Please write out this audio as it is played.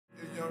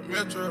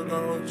Metro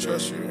don't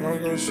trust you,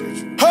 I'm gonna shoot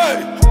you.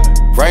 Hey!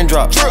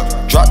 Raindrop,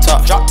 drop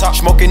top,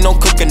 smoking on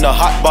cooking the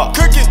hot pot,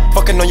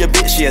 fucking on your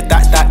bitch, yeah,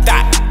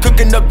 that,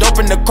 cooking up dope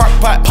in the crock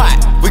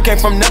pot. We came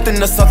from nothing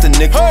to something,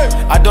 nigga. Hey.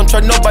 I don't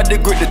trust nobody,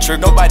 grip the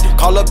trigger. Nobody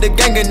call up the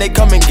gang and they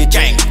come and get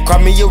gang.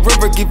 Cry me a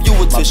river, give you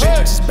a tissue.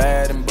 It's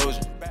bad and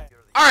bullshit.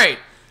 All right,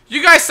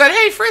 you guys said,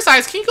 hey,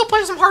 Frizzeyes, can you go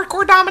play some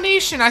hardcore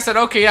domination? I said,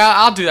 okay, yeah,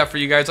 I'll do that for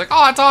you guys. Like,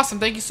 oh, that's awesome,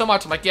 thank you so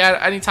much. I'm like, yeah,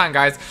 anytime,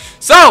 guys.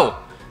 So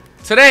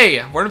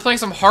today, we're gonna be playing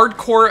some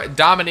hardcore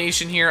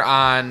domination here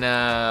on,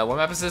 what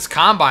map is this?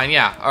 Combine,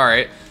 yeah,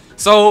 alright.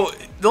 So,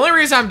 the only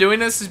reason I'm doing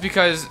this is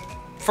because,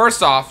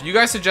 first off, you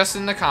guys suggested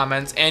in the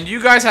comments, and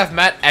you guys have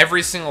met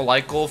every single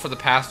like goal for the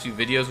past few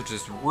videos, which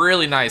is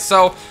really nice.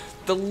 So,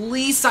 the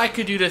least I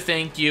could do to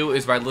thank you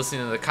is by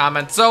listening to the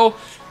comments. So,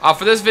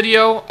 for this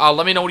video,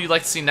 let me know what you'd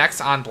like to see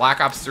next on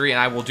Black Ops 3, and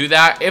I will do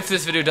that. If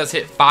this video does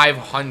hit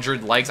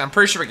 500 likes, I'm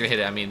pretty sure we can hit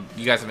it. I mean,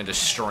 you guys have been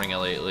destroying it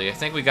lately. I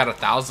think we got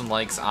 1,000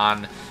 likes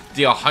on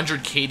the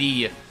 100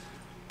 KD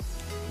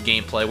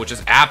gameplay, which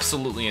is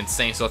absolutely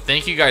insane. So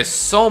thank you guys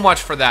so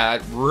much for that.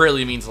 It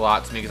really means a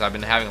lot to me because I've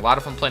been having a lot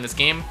of fun playing this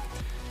game,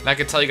 and I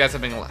can tell you guys have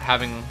been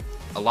having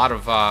a lot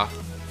of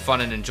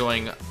fun and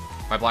enjoying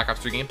my Black Ops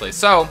 3 gameplay.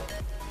 So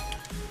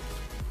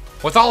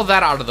with all of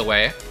that out of the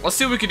way, let's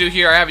see what we can do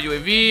here. I have a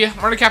UAV.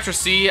 I'm gonna capture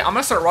C. I'm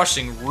gonna start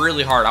rushing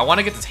really hard. I want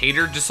to get this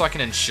hater just so I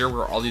can ensure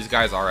where all these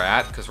guys are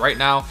at, because right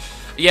now,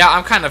 yeah,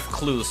 I'm kind of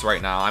clueless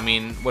right now. I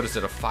mean, what is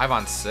it, a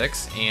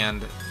 5-on-6?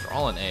 And they're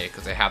all in A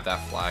because they have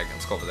that flag.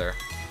 Let's go over there.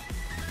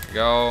 There we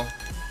go.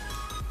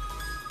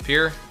 Up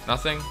here,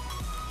 nothing.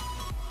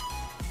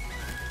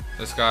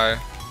 This guy.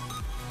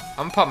 I'm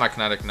gonna pop my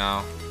kinetic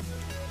now.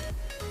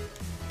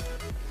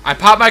 I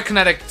pop my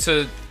kinetic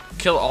to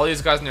kill all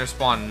these guys in their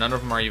spawn. None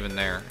of them are even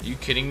there. Are you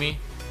kidding me?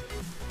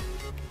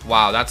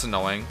 Wow, that's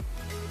annoying.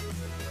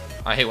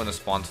 I hate when the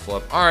spawns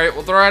flip. Alright,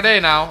 well, they're at A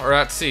now, or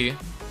at C.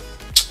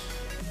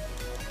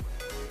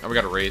 Oh, we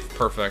got a Wraith.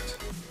 Perfect.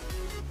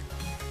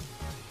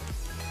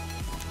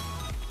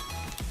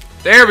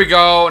 There we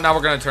go. Now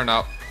we're going to turn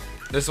up.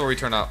 This is where we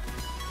turn up.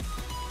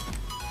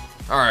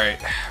 Alright.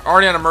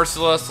 Already on a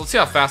Merciless. Let's see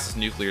how fast this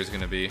nuclear is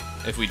going to be.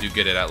 If we do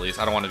get it, at least.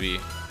 I don't want to be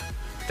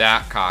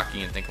that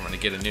cocky and think I'm going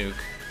to get a nuke.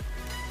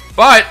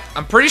 But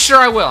I'm pretty sure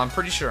I will. I'm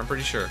pretty sure.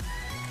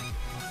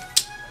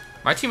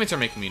 My teammates are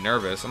making me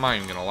nervous. I'm not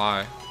even going to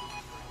lie.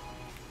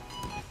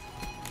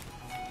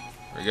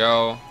 There we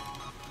go.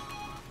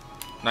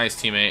 Nice,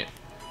 teammate.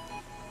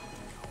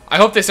 I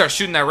hope they start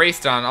shooting that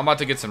Wraith down. I'm about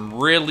to get some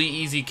really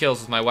easy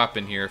kills with my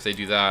weapon here. If they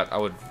do that, I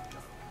would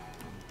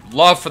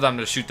love for them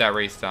to shoot that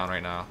Wraith down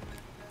right now.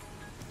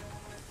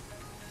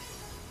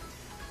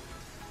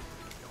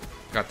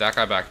 Got that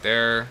guy back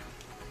there.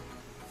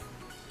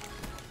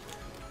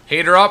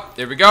 Hater up.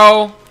 There we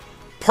go.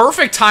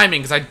 Perfect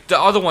timing, because the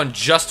other one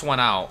just went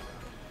out.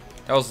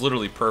 That was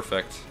literally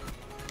perfect.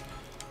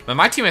 But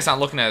my teammate's not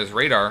looking at his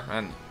radar,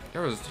 and he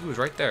was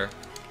right there.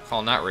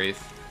 Calling that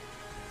Wraith.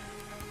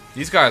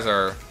 These guys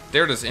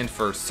they're just in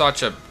for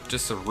such a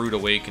rude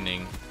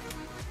awakening.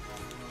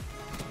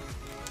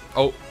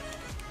 Oh.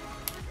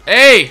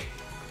 Hey!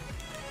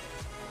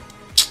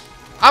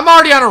 I'm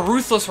already on a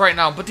Ruthless right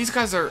now, but these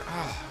guys are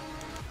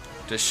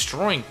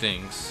destroying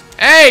things.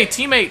 Hey,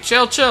 teammate,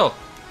 chill.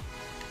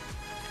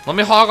 Let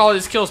me hog all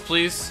these kills,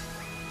 please.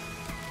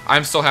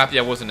 I'm so happy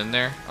I wasn't in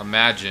there.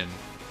 Imagine.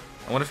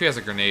 I wonder if he has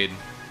a grenade.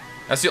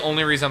 That's the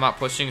only reason I'm not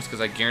pushing, is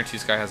because I guarantee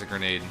this guy has a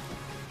grenade.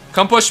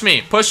 Come push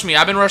me. Push me.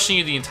 I've been rushing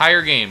you the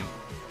entire game.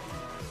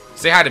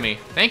 Say hi to me.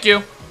 Thank you.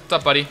 What's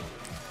up, buddy?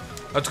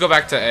 Let's go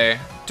back to A.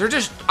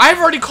 I've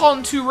already called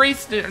in 2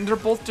 Wraiths, and they're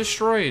both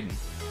destroyed.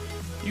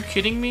 You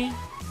kidding me?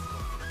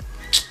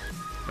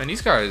 Man,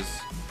 these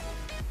guys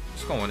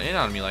just going in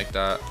on me like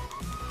that.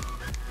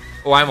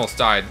 Oh, I almost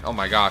died. Oh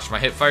my gosh. My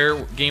hip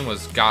fire game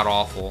was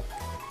god-awful.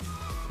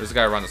 There's a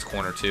guy around this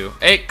corner, too.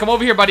 Hey, come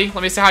over here, buddy.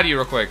 Let me say hi to you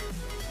real quick.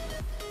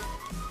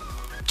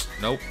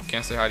 Nope.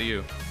 Can't say hi to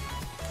you.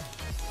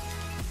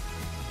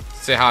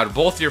 Say hi to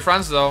both your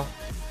friends, though.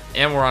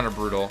 And we're on a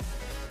brutal.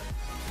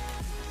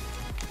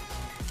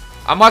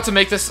 I'm about to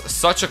make this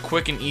such a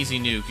quick and easy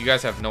nuke. You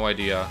guys have no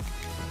idea.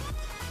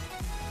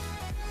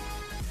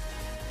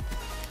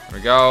 There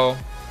we go.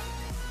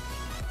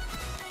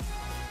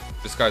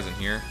 This guy's in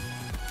here.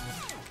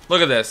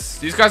 Look at this.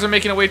 These guys are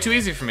making it way too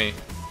easy for me.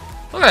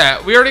 Look at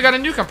that. We already got a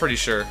nuke, I'm pretty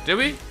sure. Did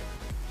we?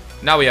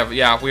 Now we have,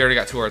 yeah, we already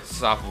got 2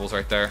 unstoppables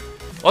right there.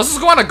 Let's just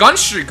go on a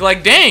Gunstreak.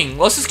 Like, dang.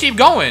 Let's just keep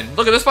going.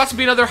 Look at this. About to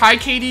be another high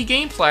KD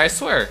gameplay, I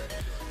swear.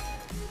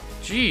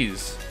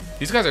 Jeez.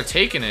 These guys are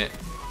taking it.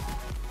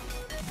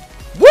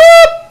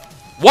 Whoop!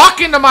 Walk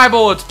into my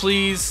bullets,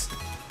 please.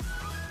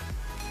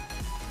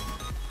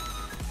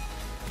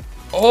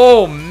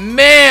 Oh,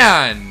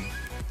 man.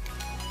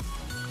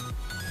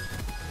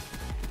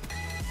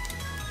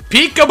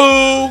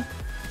 Peekaboo.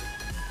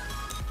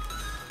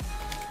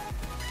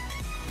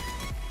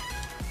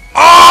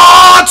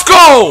 Oh, let's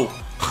go.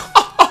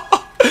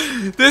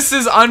 This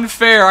is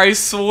unfair, I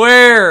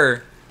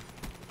swear.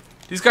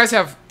 These guys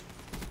have...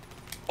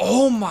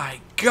 Oh my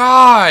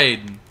god.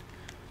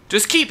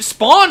 Just keep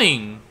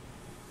spawning.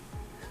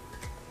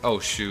 Oh,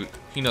 shoot.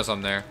 He knows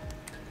I'm there.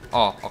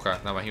 Oh, okay.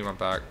 Never mind. He went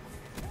back.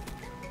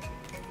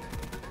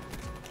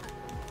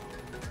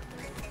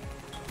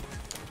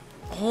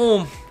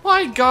 Oh,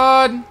 my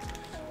God.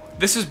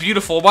 This is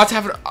beautiful. About to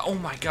have it. Oh,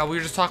 my God. We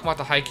were just talking about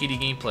the high KD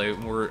gameplay.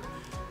 And we're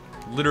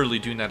literally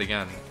doing that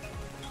again.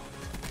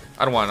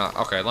 I don't want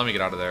to. Okay, let me get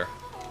out of there.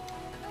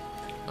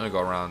 Let me go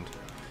around.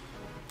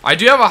 I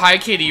do have a high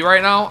KD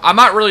right now. I'm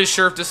not really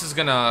sure if this is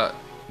going to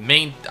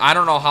I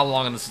don't know how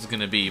long this is going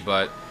to be,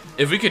 but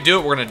if we could do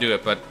it, we're going to do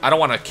it. But I don't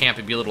want to camp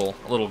and be a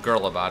little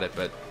girl about it,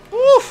 but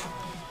woof.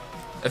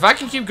 If I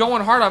can keep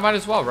going hard, I might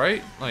as well,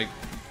 right? Like,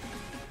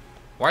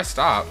 why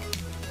stop?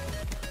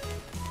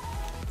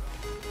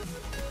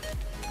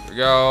 Here we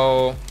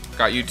go.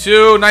 Got you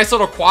too. Nice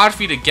little quad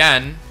feed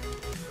again.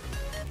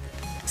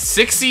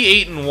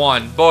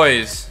 68-1.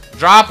 Boys,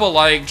 drop a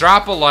like,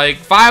 drop a like.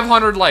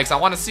 500 likes. I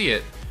want to see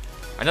it.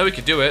 I know we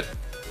could do it.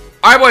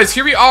 All right, boys,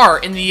 here we are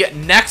in the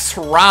next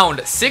round.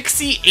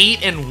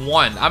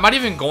 68-1. I'm not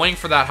even going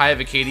for that high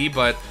of a KD,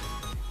 but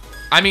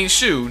I mean,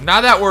 shoot,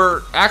 now that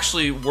we're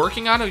actually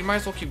working on it, we might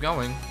as well keep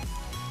going.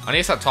 I need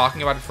to stop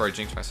talking about it before I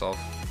jinx myself.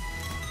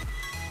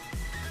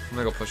 I'm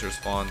gonna go push their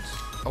spawns.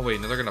 Oh wait,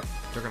 no, they're gonna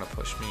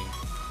push me.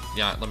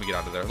 Yeah, let me get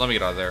out of there. Let me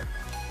get out of there.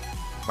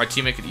 My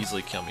teammate could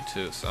easily kill me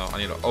too, so I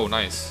need to. Oh,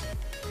 nice.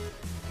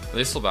 Are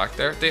they still back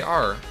there? They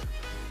are.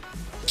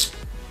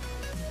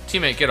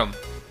 Teammate, get him.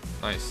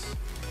 Nice.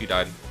 He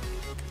died.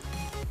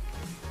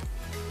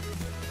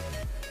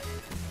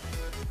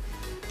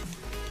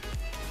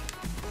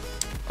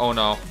 Oh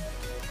no.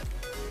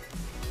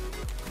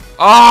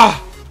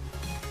 Ah!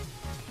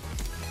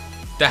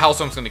 The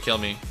Hellstorm's gonna kill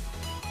me.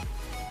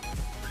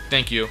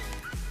 Thank you.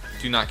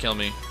 Do not kill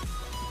me.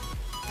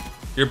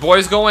 Your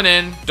boy's going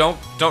in. Don't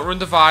ruin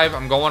the vibe.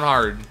 I'm going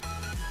hard.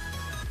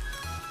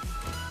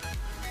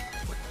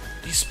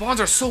 These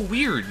spawns are so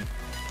weird.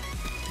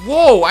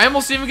 Whoa! I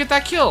almost didn't even get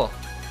that kill.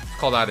 Let's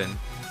call that in.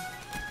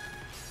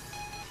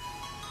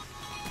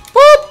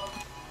 Boop!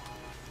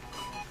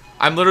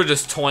 I'm literally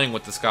just toying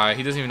with this guy.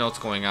 He doesn't even know what's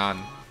going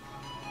on.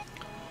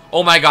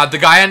 Oh my god, the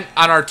guy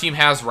on our team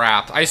has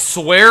wrapped. I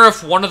swear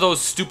if one of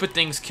those stupid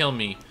things kill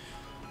me.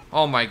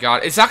 Oh my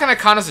god. It's not going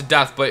to count as a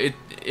death, but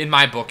in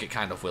my book, it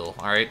kind of will.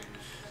 Alright?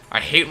 I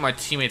hate when my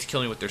teammates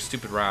kill me with their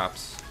stupid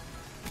wraps.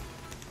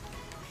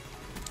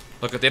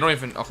 Look, they don't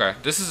even... Okay,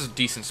 this is a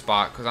decent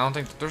spot, because I don't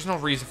think... There's no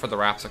reason for the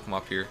wraps to come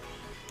up here.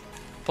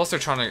 Plus, they're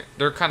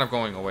kind of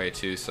going away,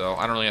 too, so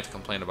I don't really have to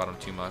complain about them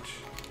too much.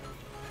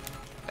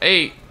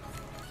 Hey!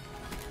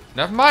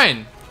 Never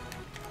mind.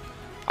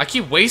 I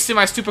keep wasting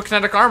my stupid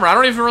kinetic armor. I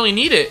don't even really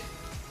need it.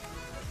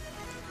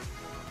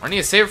 I need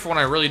to save it for when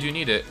I really do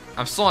need it.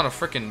 I'm still on a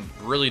freaking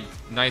really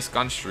nice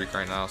Gunstreak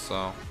right now,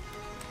 so...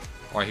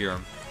 Oh, I hear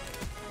him.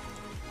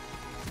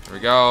 There we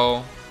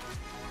go.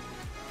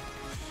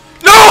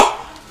 No!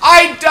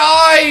 I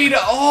died!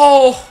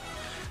 Oh!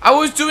 I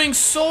was doing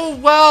so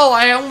well.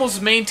 I almost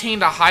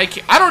maintained a high...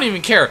 I don't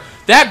even care.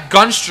 That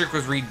Gunstreak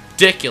was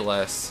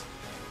ridiculous.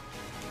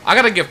 I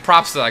gotta give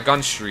props to that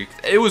Gunstreak.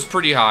 It was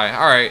pretty high.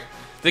 Alright.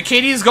 The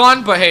KD's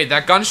gone, but hey,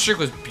 that Gunstreak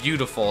was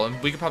beautiful.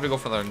 And we could probably go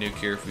for another nuke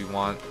here if we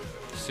want.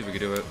 Let's see if we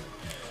can do it.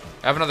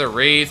 I have another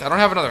Wraith. I don't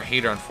have another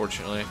Hater,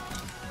 unfortunately.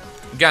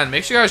 Again,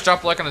 make sure you guys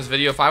drop a like on this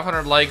video.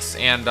 500 likes,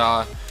 and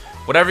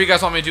whatever you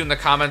guys want me to do in the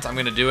comments, I'm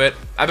going to do it.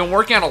 I've been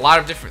working on a lot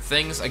of different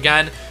things.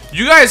 Again,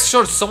 you guys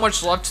showed so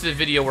much love to the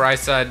video where I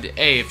said,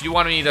 hey, if you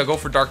want me to go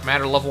for Dark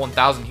Matter level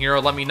 1000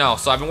 hero, let me know.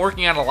 So I've been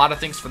working on a lot of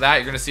things for that.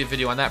 You're going to see a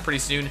video on that pretty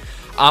soon.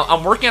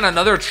 I'm working on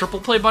another triple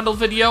play bundle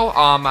video.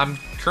 I'm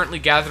currently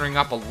gathering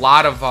up a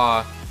lot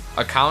of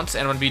accounts,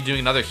 and I'm going to be doing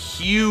another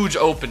huge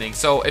opening.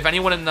 So if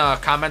anyone in the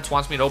comments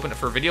wants me to open it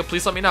for a video,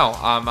 please let me know.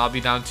 I'll be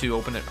down to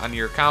open it on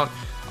your account.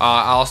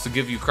 I'll also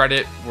give you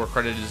credit where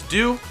credit is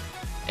due.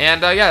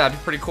 And yeah, that'd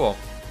be pretty cool.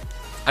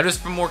 I've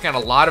just been working on a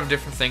lot of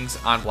different things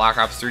on Black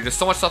Ops 3. There's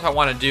so much stuff I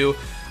want to do.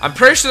 I'm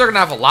pretty sure they're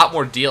going to have a lot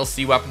more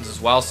DLC weapons as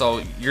well,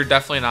 so you're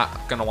definitely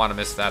not going to want to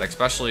miss that,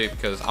 especially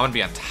because I'm going to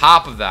be on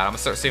top of that. I'm going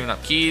to start saving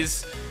up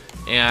keys,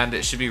 and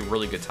it should be a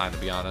really good time, to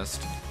be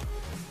honest.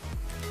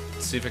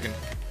 Let's see if I can...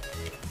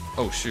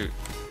 Oh, shoot.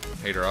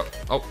 Hater up.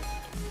 Oh,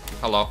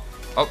 hello.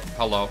 Oh,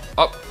 hello.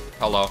 Oh,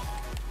 hello.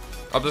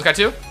 Oh, this guy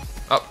too?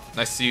 Oh,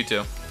 nice to see you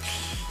too.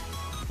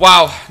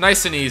 Wow,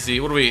 nice and easy.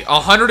 What are we?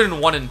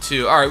 101 and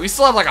 2. All right, we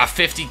still have like a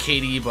 50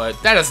 KD,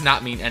 but that does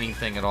not mean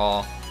anything at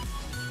all.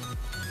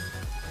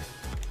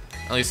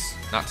 At least,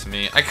 not to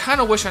me. I kind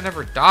of wish I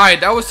never died.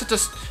 That was such a...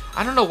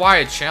 I don't know why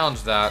I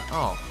challenged that.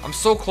 Oh, I'm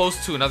so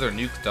close to another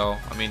nuke, though.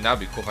 I mean, that would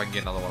be cool if I can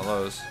get another one of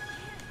those.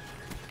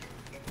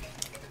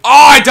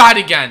 Oh, I died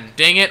again.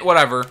 Dang it.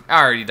 Whatever.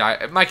 I already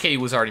died. My KD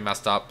was already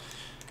messed up.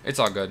 It's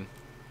all good.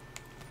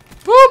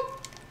 Boop.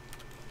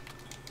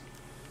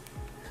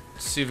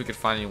 Let's see if we can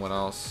find anyone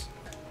else.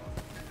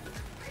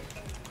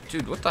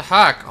 Dude, what the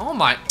heck? Oh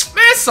my...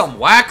 Man, some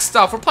whack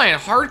stuff. We're playing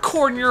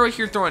hardcore Neuro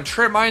here, throwing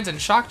trip mines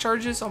and shock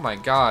charges. Oh my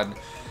god.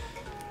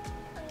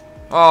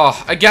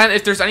 Oh, again,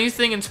 if there's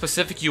anything in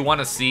specific you want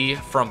to see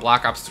from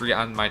Black Ops 3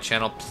 on my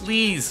channel,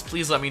 please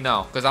let me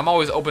know. Because I'm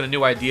always open to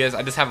new ideas.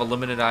 I just have a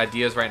limited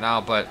ideas right now.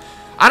 But,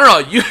 I don't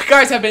know. You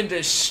guys have been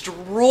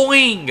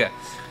destroying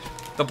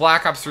the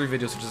Black Ops 3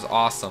 videos, which is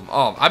awesome.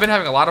 Oh, I've been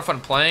having a lot of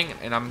fun playing.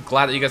 And I'm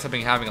glad that you guys have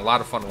been having a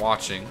lot of fun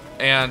watching.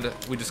 And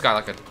we just got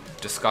like a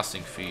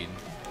disgusting feed.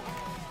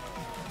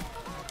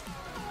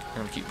 I'm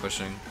going to keep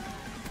pushing.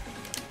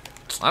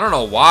 I don't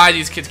know why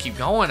these kids keep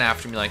going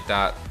after me like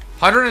that.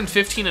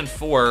 115 and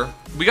 4.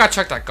 We gotta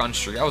check that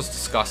Gunstreak. That was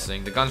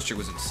disgusting. The Gunstreak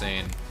was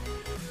insane.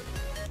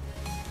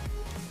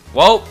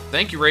 Well,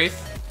 thank you, Wraith.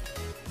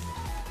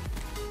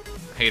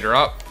 Hater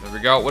up. There we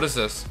go. What is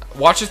this?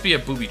 Watch this be a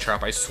booby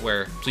trap, I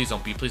swear. Please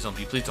don't be. Please don't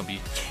be. Please don't be.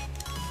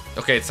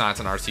 Okay, it's not. It's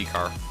an RC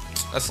car.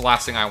 That's the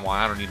last thing I want.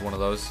 I don't need one of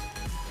those.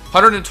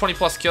 120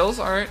 plus kills.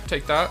 Alright,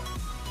 take that.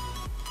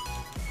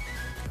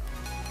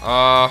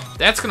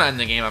 That's gonna end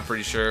the game, I'm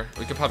pretty sure.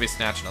 We could probably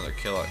snatch another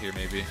kill out here,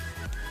 maybe.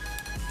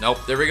 Nope,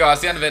 there we go.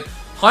 That's the end of it.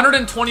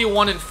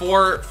 121 and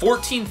 4,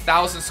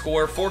 14,000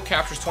 score, 4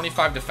 captures,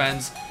 25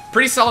 defends.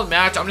 Pretty solid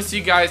match. I'm gonna see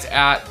you guys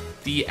at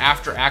the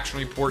after action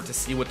report to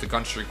see what the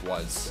Gunstreak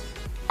was.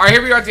 All right,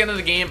 here we are at the end of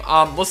the game.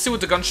 Let's see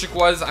what the Gunstreak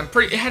was.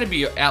 It had to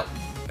be at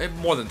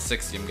more than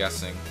 60, I'm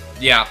guessing.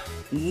 Yeah.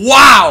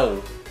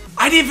 Wow!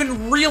 I didn't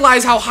even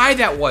realize how high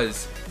that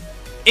was.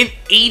 An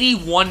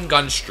 81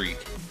 Gunstreak.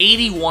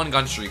 81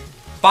 Gunstreak.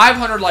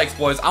 500 likes,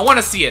 boys. I want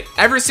to see it.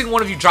 Every single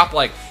one of you drop a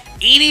like.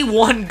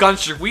 81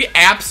 Gunstreak. We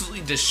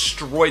absolutely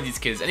destroyed these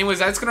kids. Anyways,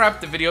 that's going to wrap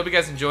up the video. Hope you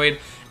guys enjoyed,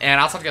 and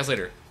I'll talk to you guys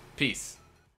later. Peace.